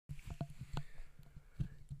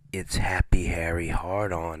It's Happy Harry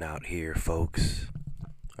Hard On out here, folks.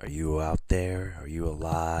 Are you out there? Are you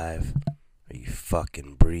alive? Are you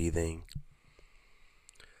fucking breathing?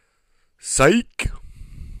 Psych!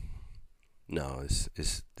 No, this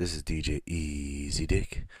is DJ Easy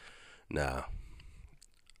Dick. Nah,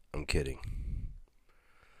 I'm kidding.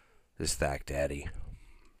 This is Thack Daddy.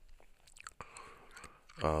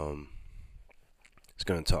 It's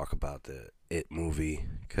gonna talk about the It movie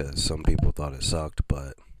because some people thought it sucked,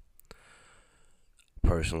 but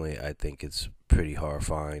personally, I think it's pretty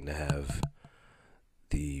horrifying to have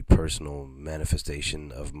the personal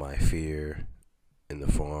manifestation of my fear in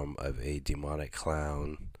the form of a demonic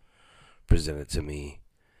clown presented to me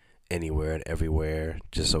anywhere and everywhere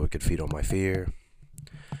just so it could feed on my fear.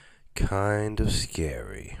 Kind of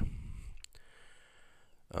scary.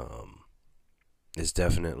 It's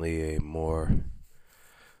definitely a more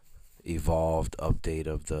evolved update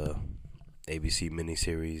of the ABC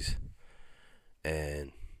miniseries,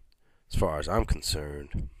 and as far as I'm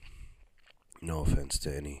concerned, no offense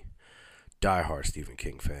to any diehard Stephen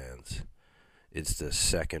King fans, it's the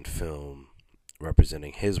second film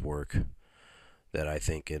representing his work that I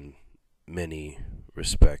think in many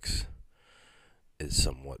respects is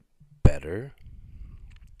somewhat better.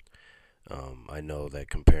 I know that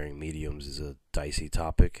comparing mediums is a dicey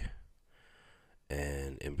topic,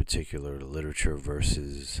 and in particular literature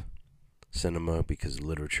versus cinema, because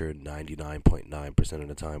literature 99.9% of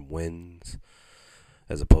the time wins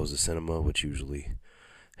as opposed to cinema, which usually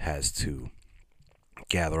has to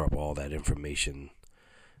gather up all that information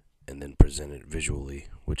and then present it visually,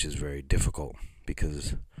 which is very difficult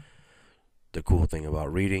because the cool thing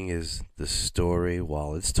about reading is the story,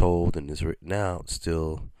 while it's told and is written out,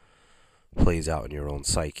 still plays out in your own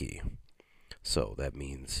psyche. So that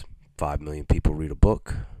means 5 million people read a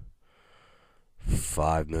book,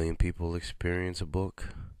 5 million people experience a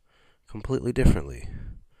book completely differently.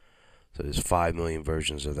 So there's 5 million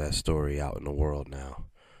versions of that story out in the world now.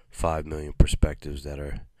 5 million perspectives that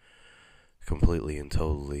are completely and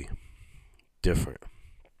totally different.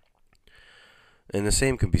 And the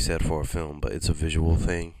same can be said for a film, but it's a visual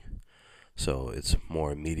thing. So it's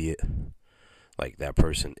more immediate. Like, that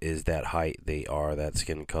person is that height, they are that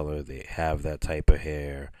skin color, they have that type of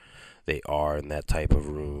hair, they are in that type of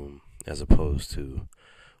room, as opposed to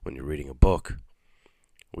when you're reading a book,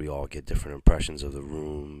 we all get different impressions of the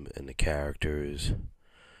room and the characters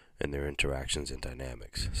and their interactions and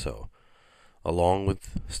dynamics. So, along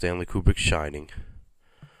with Stanley Kubrick's Shining,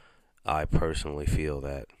 I personally feel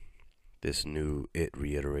that this new It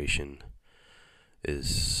reiteration is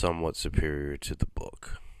somewhat superior to the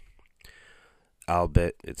book. I'll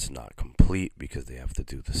bet it's not complete because they have to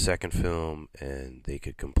do the second film and they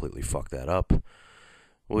could completely fuck that up,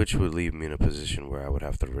 which would leave me in a position where I would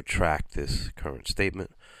have to retract this current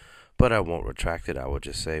statement. But I won't retract it. I would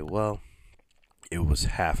just say, well, it was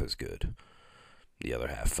half as good. The other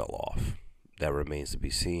half fell off. That remains to be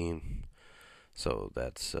seen. So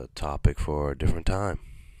that's a topic for a different time.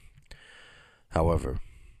 However,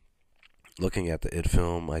 looking at the It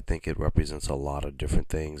film, I think it represents a lot of different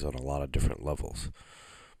things on a lot of different levels.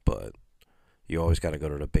 But you always got to go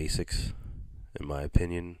to the basics, in my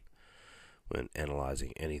opinion, when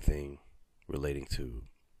analyzing anything relating to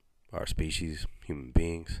our species, human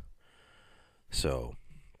beings. So,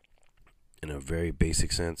 in a very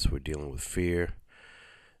basic sense, we're dealing with fear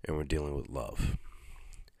and we're dealing with love.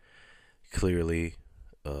 Clearly,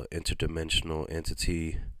 an interdimensional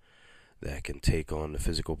entity that can take on the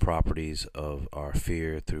physical properties of our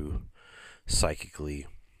fear through psychically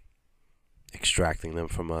extracting them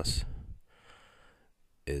from us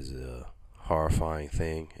is a horrifying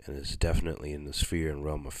thing, and is definitely in the sphere and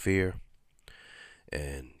realm of fear.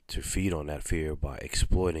 And to feed on that fear by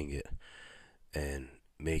exploiting it and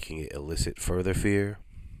making it elicit further fear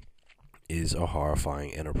is a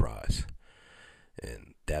horrifying enterprise.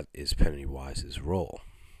 And that is Pennywise's role.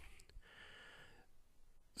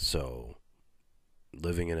 So,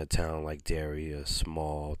 living in a town like Derry, a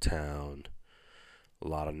small town, a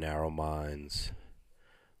lot of narrow minds,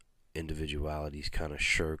 individualities kind of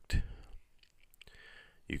shirked.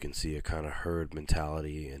 You can see a kind of herd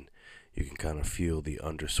mentality, and you can kind of feel the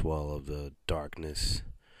underswell of the darkness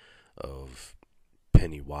of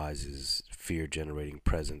Pennywise's fear-generating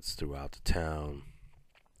presence throughout the town.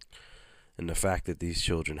 And the fact that these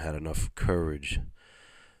children had enough courage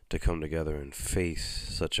to come together and face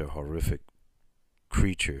such a horrific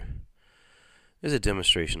creature is a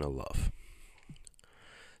demonstration of love.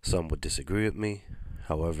 Some would disagree with me.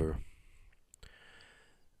 However,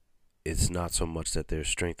 it's not so much that there's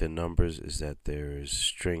strength in numbers, is that there's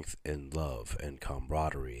strength in love and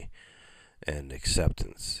camaraderie and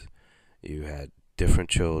acceptance. You had different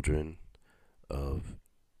children of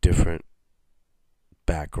different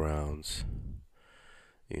backgrounds.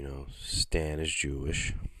 Stan is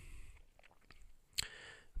Jewish,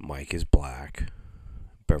 Mike is black,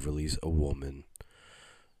 Beverly's a woman.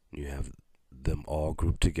 You have them all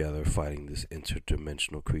grouped together fighting this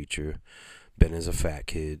interdimensional creature. Ben is a fat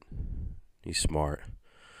kid. He's smart.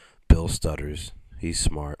 Bill stutters. He's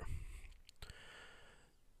smart.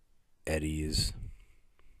 Eddie is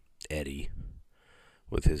Eddie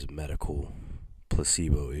with his medical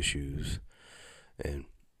placebo issues. And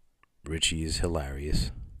Richie is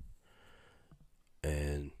hilarious.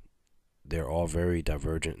 And they're all very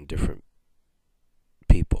divergent and different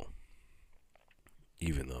people.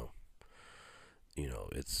 Even though,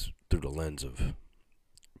 it's through the lens of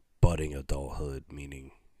budding adulthood,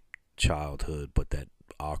 meaning childhood, but that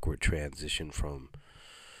awkward transition from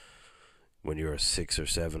when you're a 6 or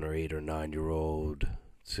 7 or 8 or 9-year-old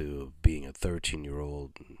to being a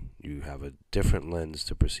 13-year-old. You have a different lens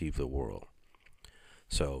to perceive the world.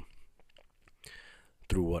 So,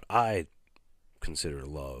 through what I consider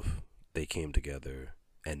love, they came together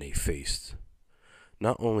and they faced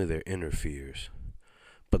not only their inner fears,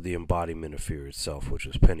 but the embodiment of fear itself, which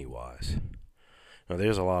was Pennywise. Now,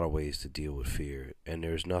 there's a lot of ways to deal with fear, and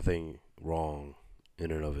there's nothing wrong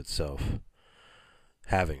in and of itself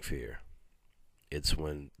having fear. It's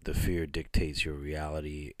when the fear dictates your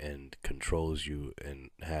reality and controls you and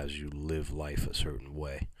has you live life a certain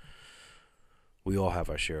way. We all have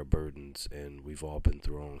our share of burdens, and we've all been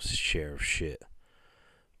through our own share of shit.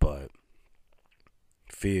 But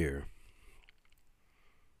fear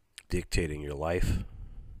dictating your life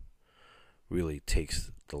really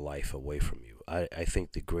takes the life away from you. I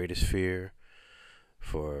think the greatest fear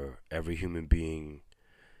for every human being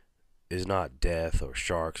is not death or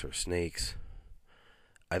sharks or snakes.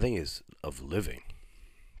 I think it's of living.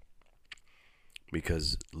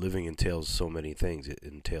 Because living entails so many things. It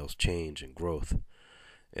entails change and growth.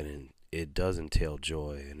 And it does entail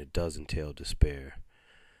joy, and it does entail despair.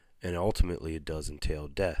 And ultimately it does entail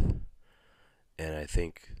death. And I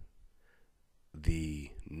think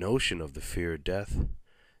the notion of the fear of death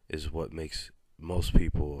is what makes most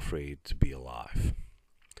people afraid to be alive.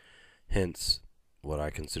 Hence, what I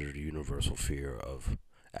consider the universal fear of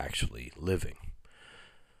actually living.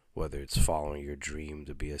 Whether it's following your dream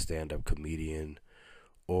to be a stand-up comedian,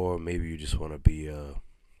 or maybe you just want to be a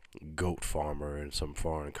goat farmer in some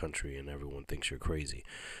foreign country and everyone thinks you're crazy.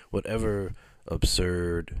 Whatever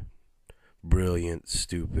absurd, brilliant,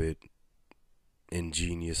 stupid,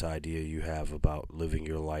 ingenious idea you have about living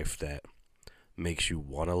your life that makes you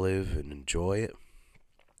want to live and enjoy it,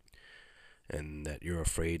 and that you're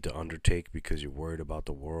afraid to undertake because you're worried about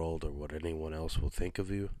the world or what anyone else will think of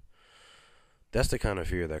you, that's the kind of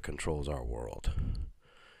fear that controls our world.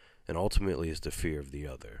 And ultimately it's the fear of the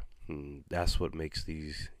other. And that's what makes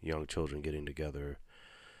these young children getting together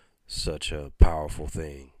such a powerful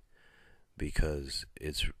thing, because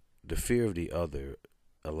it's the fear of the other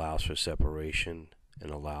allows for separation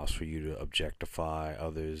and allows for you to objectify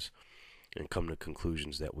others and come to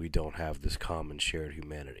conclusions that we don't have this common shared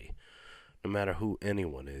humanity. No matter who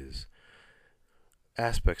anyone is,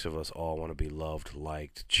 aspects of us all want to be loved,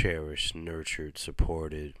 liked, cherished, nurtured,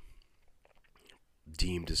 supported,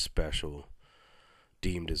 deemed as special,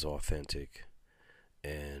 deemed as authentic.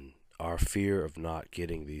 And our fear of not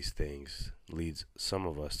getting these things leads some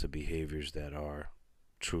of us to behaviors that are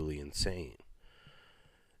truly insane.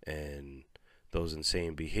 And those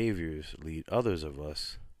insane behaviors lead others of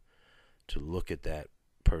us to look at that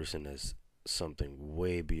person as something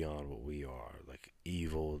way beyond what we are, like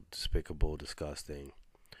evil, despicable, disgusting,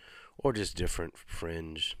 or just different,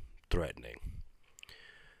 fringe, threatening.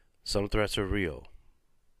 Some threats are real.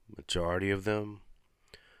 Majority of them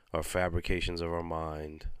are fabrications of our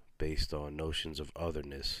mind based on notions of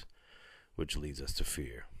otherness, which leads us to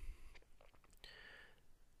fear.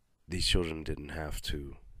 These children didn't have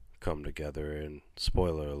to come together, and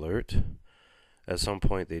spoiler alert, at some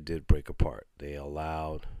point they did break apart. They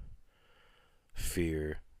allowed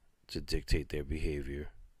fear to dictate their behavior,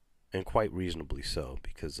 and quite reasonably so,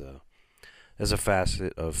 because there's a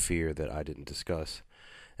facet of fear that I didn't discuss,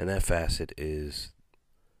 and that facet is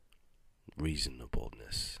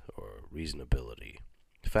reasonableness or reasonability.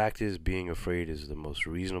 The fact is, being afraid is the most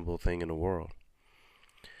reasonable thing in the world.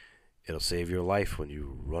 It'll save your life when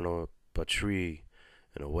you run up a tree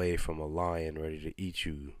and away from a lion ready to eat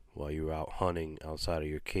you while you're out hunting outside of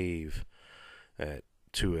your cave at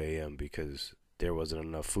 2 a.m. because there wasn't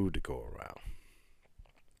enough food to go around.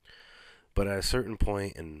 But at a certain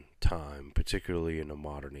point in time, particularly in the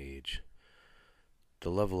modern age, the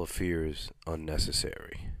level of fear is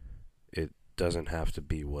unnecessary. It doesn't have to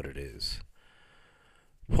be what it is.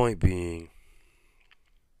 Point being,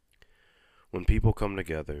 when people come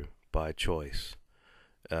together by choice,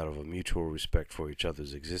 out of a mutual respect for each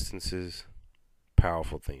other's existences,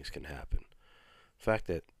 powerful things can happen. The fact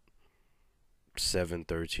that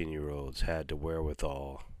 13-year-olds had the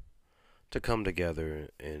wherewithal to come together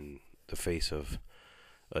in the face of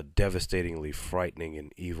a devastatingly frightening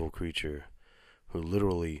and evil creature who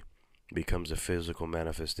literally becomes a physical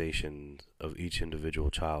manifestation of each individual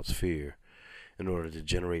child's fear in order to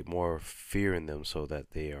generate more fear in them so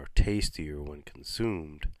that they are tastier when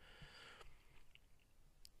consumed.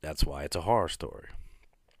 That's why it's a horror story.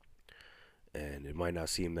 And it might not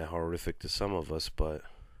seem that horrific to some of us, but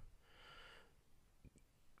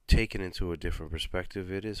taken into a different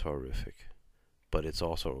perspective, it is horrific. But it's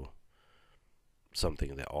also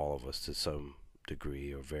something that all of us, to some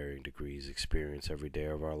degree or varying degrees, experience every day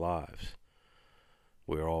of our lives.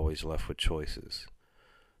 We're always left with choices.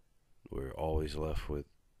 We're always left with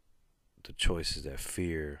the choices that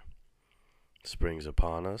fear springs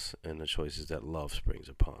upon us and the choices that love springs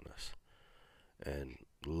upon us. And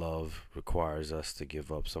love requires us to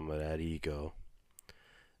give up some of that ego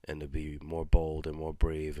and to be more bold and more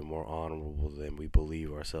brave and more honorable than we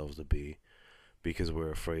believe ourselves to be, because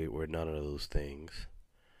we're afraid we're none of those things.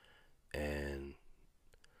 And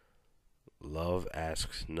love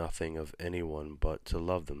asks nothing of anyone but to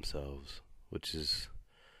love themselves, which is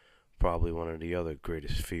probably one of the other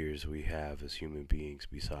greatest fears we have as human beings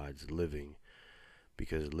besides living,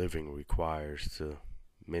 because living requires to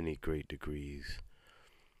many great degrees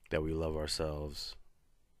that we love ourselves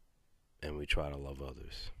and we try to love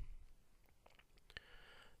others.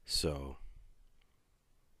 So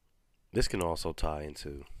this can also tie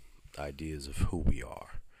into ideas of who we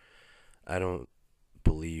are. I don't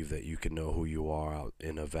believe that you can know who you are out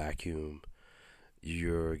in a vacuum.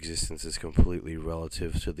 Your existence is completely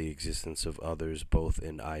relative to the existence of others, both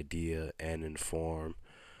in idea and in form.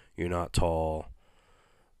 You're not tall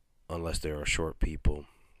unless there are short people.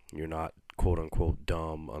 You're not quote-unquote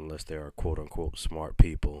dumb unless there are quote-unquote smart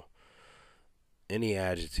people. Any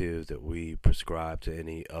adjective that we prescribe to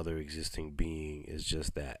any other existing being is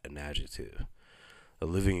just that, an adjective. A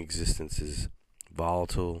living existence is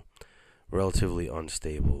volatile, relatively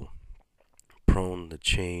unstable, prone to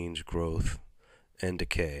change, growth, and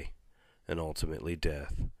decay, and ultimately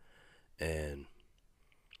death. And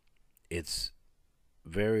it's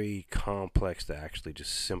very complex to actually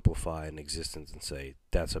just simplify an existence and say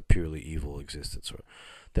that's a purely evil existence or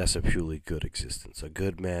that's a purely good existence. A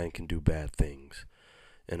good man can do bad things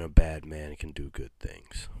and a bad man can do good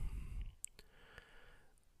things.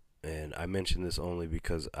 And I mention this only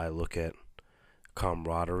because I look at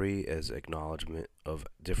camaraderie as acknowledgement of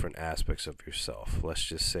different aspects of yourself. Let's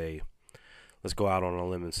go out on a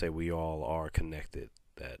limb and say we all are connected,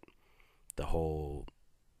 that the whole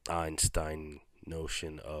Einstein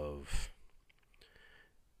notion of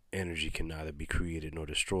energy can neither be created nor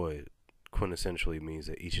destroyed quintessentially means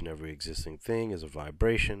that each and every existing thing is a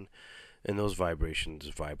vibration, and those vibrations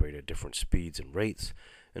vibrate at different speeds and rates,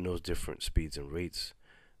 and those different speeds and rates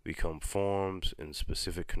become forms and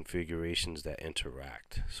specific configurations that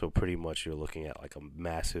interact. So pretty much you're looking at like a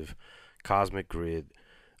massive cosmic grid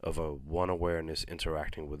of a one awareness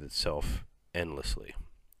interacting with itself endlessly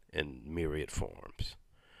in myriad forms.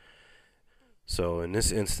 So in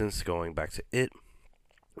this instance, going back to it,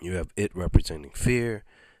 you have it representing fear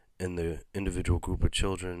and the individual group of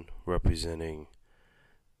children representing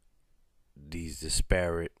these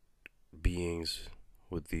disparate beings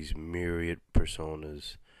with these myriad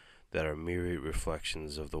personas that are myriad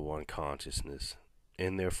reflections of the one consciousness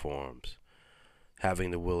in their forms,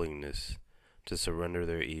 having the willingness to surrender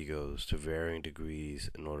their egos to varying degrees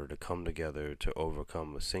in order to come together to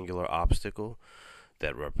overcome a singular obstacle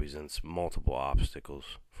that represents multiple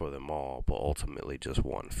obstacles for them all, but ultimately just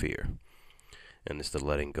one fear. And it's the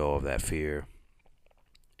letting go of that fear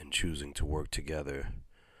and choosing to work together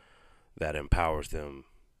that empowers them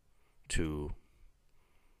to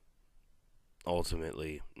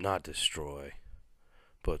ultimately not destroy,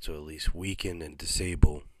 but to at least weaken and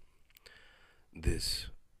disable this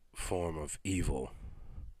form of evil,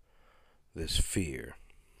 this fear,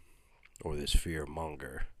 or this fear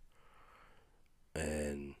monger,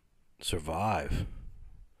 and survive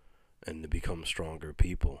and to become stronger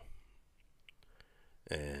people.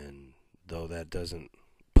 And though that doesn't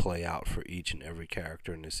play out for each and every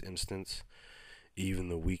character in this instance, even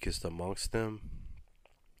the weakest amongst them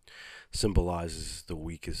symbolizes the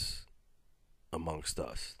weakest amongst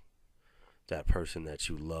us. That person that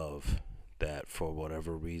you love that for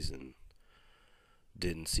whatever reason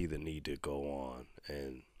didn't see the need to go on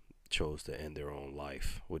and chose to end their own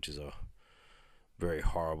life, which is a very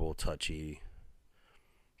horrible, touchy,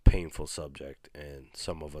 painful subject, and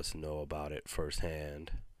some of us know about it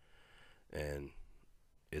firsthand, and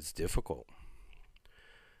it's difficult.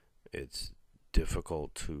 It's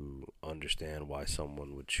difficult to understand why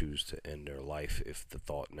someone would choose to end their life if the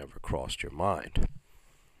thought never crossed your mind.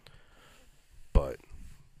 But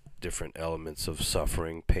different elements of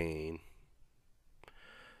suffering, pain,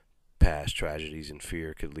 past tragedies, and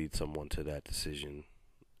fear could lead someone to that decision.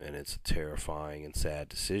 And it's a terrifying and sad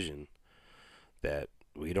decision that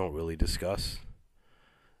we don't really discuss.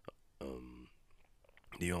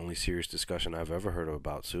 The only serious discussion I've ever heard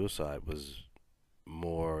about suicide was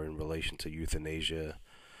more in relation to euthanasia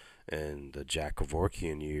and the Jack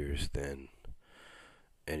Kevorkian years than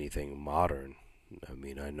anything modern. I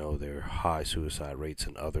mean, I know there are high suicide rates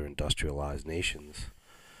in other industrialized nations,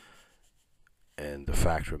 and the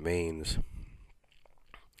fact remains,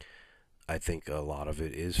 I think a lot of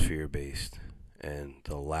it is fear-based, and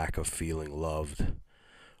the lack of feeling loved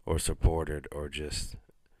or supported, or just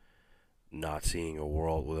not seeing a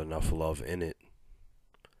world with enough love in it,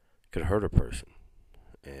 could hurt a person.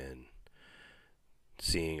 And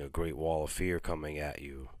seeing a great wall of fear coming at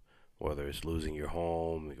you, whether it's losing your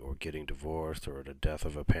home or getting divorced or the death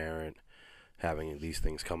of a parent, having these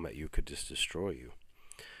things come at you could just destroy you.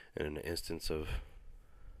 And in the instance of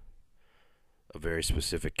a very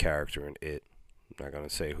specific character in It, I'm not going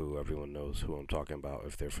to say who, everyone knows who I'm talking about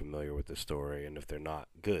if they're familiar with the story, and if they're not,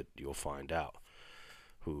 good, you'll find out,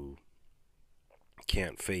 who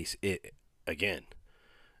can't face it again.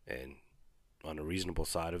 And on the reasonable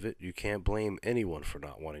side of it, you can't blame anyone for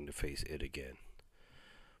not wanting to face it again.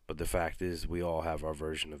 But the fact is, we all have our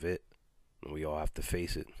version of it, and we all have to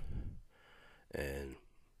face it. And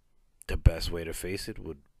the best way to face it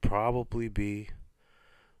would probably be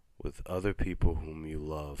with other people whom you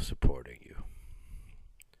love supporting you.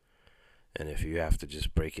 And if you have to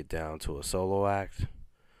just break it down to a solo act,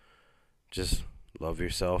 just love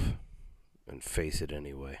yourself and face it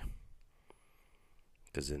anyway.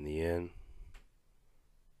 Because in the end,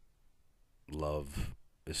 love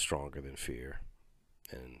is stronger than fear.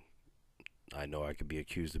 And I know I could be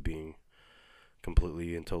accused of being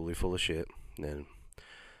completely and totally full of shit, and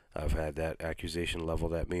I've had that accusation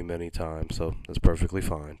leveled at me many times, so that's perfectly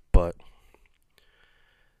fine. But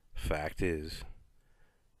fact is,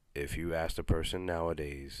 if you ask a person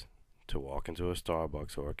nowadays to walk into a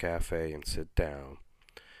Starbucks or a cafe and sit down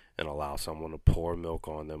and allow someone to pour milk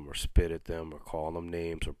on them or spit at them or call them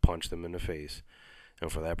names or punch them in the face,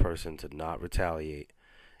 and for that person to not retaliate,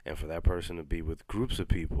 and for that person to be with groups of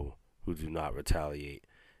people who do not retaliate,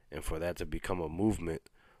 and for that to become a movement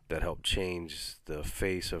that helped change the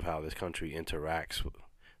face of how this country interacts in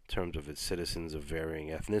terms of its citizens of varying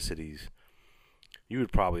ethnicities, you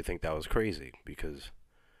would probably think that was crazy, because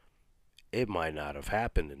it might not have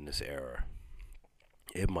happened in this era.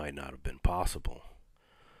 It might not have been possible.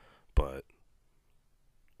 But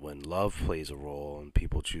when love plays a role and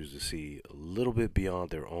people choose to see a little bit beyond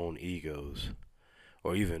their own egos,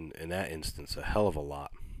 or even in that instance a hell of a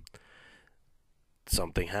lot,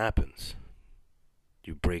 something happens.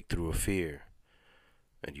 You break through a fear,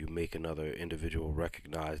 and you make another individual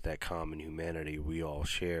recognize that common humanity we all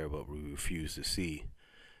share but we refuse to see,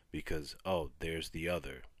 because, oh, there's the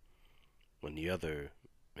other, when the other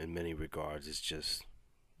in many regards is just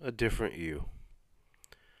a different you.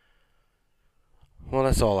 Well,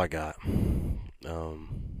 that's all I got.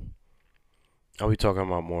 I'll be talking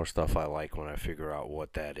about more stuff I like when I figure out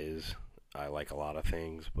what that is. I like a lot of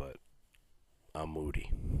things, but I'm moody.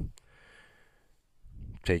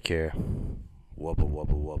 Take care. Wubba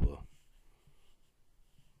wubba wubba.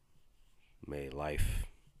 May life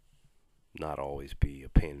not always be a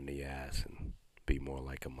pain in the ass and be more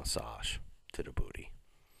like a massage to the booty.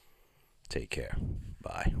 Take care.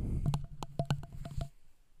 Bye.